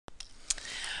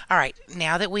All right,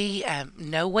 now that we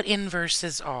know what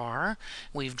inverses are,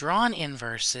 we've drawn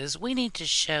inverses, we need to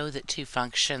show that two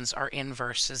functions are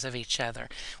inverses of each other.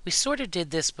 We sort of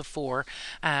did this before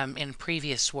in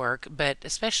previous work, but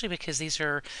especially because these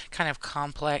are kind of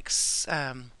complex,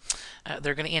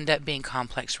 they're going to end up being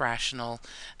complex rational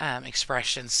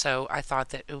expressions. So I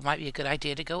thought that it might be a good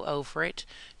idea to go over it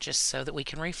just so that we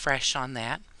can refresh on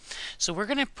that. So we're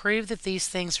going to prove that these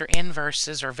things are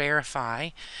inverses or verify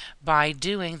by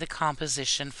doing the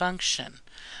composition function.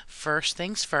 First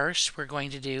things first, we're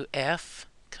going to do f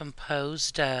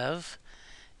composed of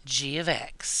g of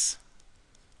x.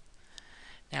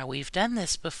 Now we've done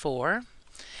this before.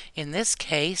 In this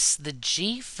case, the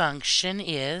g function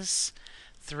is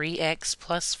 3x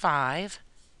plus 5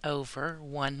 over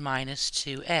 1 minus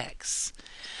 2x.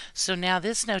 So now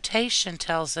this notation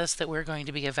tells us that we're going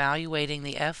to be evaluating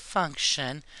the f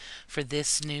function for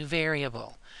this new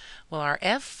variable. Well, our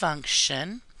f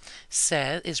function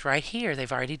is right here.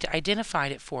 They've already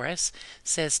identified it for us. It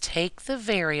says take the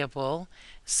variable,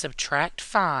 subtract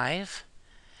 5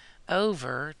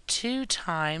 over 2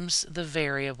 times the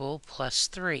variable plus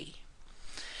 3.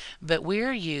 But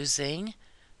we're using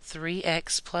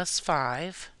 3x plus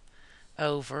 5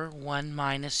 over 1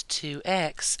 minus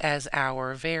 2x as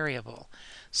our variable.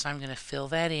 So I'm going to fill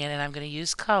that in, and I'm going to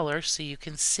use color so you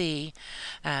can see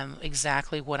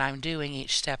exactly what I'm doing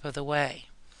each step of the way.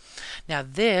 Now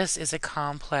this is a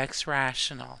complex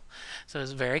rational, so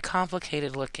it's very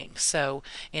complicated looking. So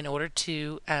in order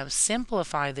to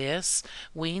simplify this,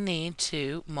 we need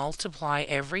to multiply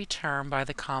every term by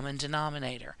the common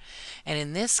denominator. And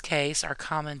in this case, our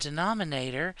common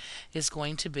denominator is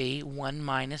going to be 1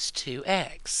 minus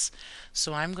 2x.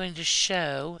 So I'm going to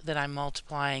show that I'm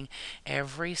multiplying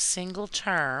every single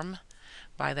term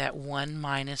by that 1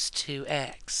 minus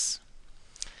 2x.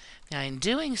 Now in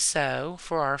doing so,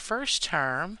 for our first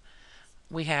term,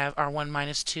 we have our 1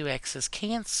 minus 2x's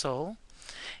cancel,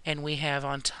 and we have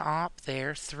on top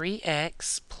there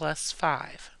 3x plus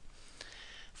 5.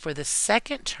 For the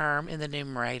second term in the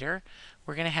numerator,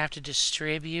 we're going to have to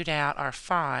distribute out our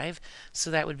 5, so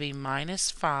that would be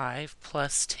minus 5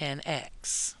 plus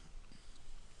 10x.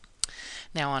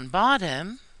 Now on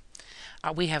bottom,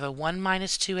 we have a 1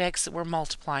 minus 2x that we're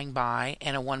multiplying by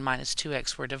and a 1 minus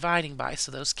 2x we're dividing by,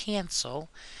 so those cancel.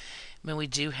 But we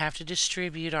do have to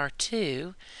distribute our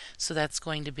 2, so that's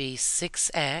going to be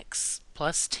 6x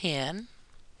plus 10.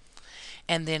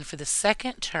 And then for the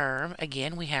second term,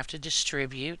 again, we have to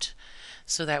distribute,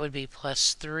 so that would be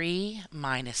plus 3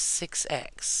 minus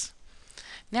 6x.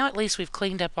 Now at least we've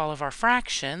cleaned up all of our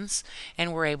fractions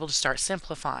and we're able to start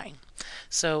simplifying.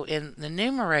 So in the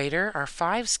numerator, our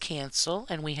 5's cancel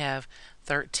and we have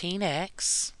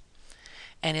 13x.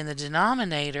 And in the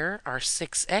denominator, our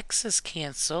 6x's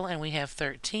cancel and we have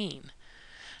 13.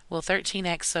 Well,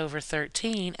 13x over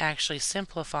 13 actually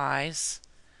simplifies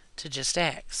to just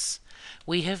x.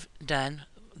 We have done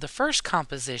the first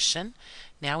composition.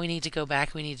 Now we need to go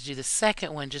back, we need to do the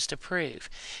second one just to prove.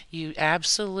 You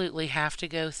absolutely have to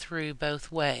go through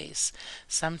both ways.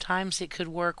 Sometimes it could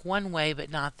work one way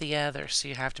but not the other, so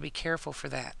you have to be careful for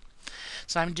that.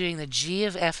 So I'm doing the g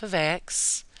of f of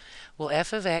x. Well,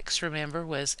 f of x, remember,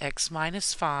 was x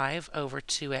minus 5 over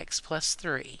 2x plus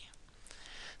 3.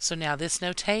 So now this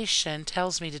notation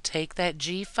tells me to take that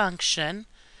g function,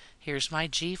 here's my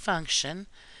g function,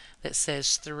 that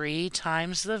says 3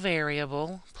 times the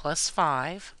variable plus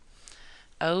 5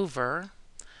 over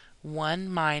 1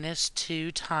 minus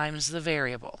 2 times the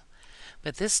variable.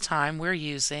 But this time we're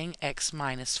using x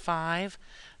minus 5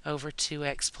 over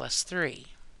 2x plus 3.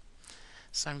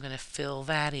 So I'm going to fill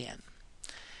that in.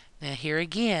 Now here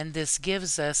again, this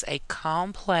gives us a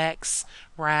complex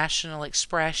rational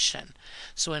expression.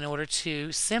 So in order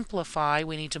to simplify,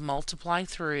 we need to multiply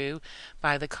through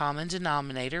by the common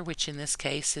denominator, which in this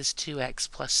case is 2x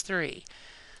plus 3.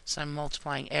 So I'm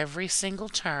multiplying every single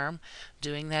term,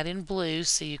 doing that in blue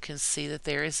so you can see that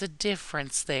there is a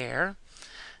difference there.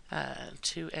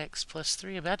 2x plus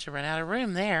 3, about to run out of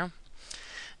room there.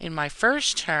 In my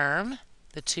first term,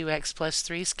 the 2x plus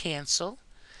 3's cancel,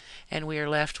 and we are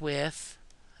left with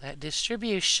that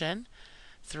distribution,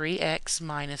 3x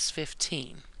minus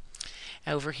 15.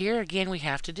 Over here again we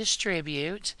have to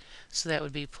distribute, so that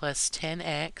would be plus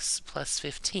 10x plus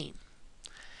 15.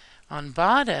 On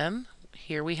bottom,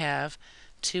 here we have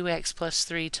 2x plus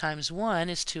 3 times 1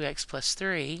 is 2x plus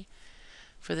 3.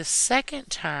 For the second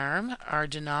term, our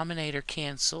denominator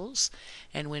cancels,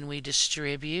 and when we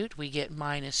distribute, we get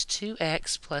minus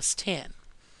 2x plus 10.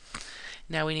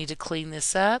 Now we need to clean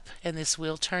this up, and this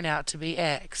will turn out to be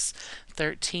x.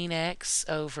 13x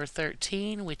over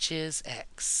 13, which is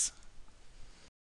x.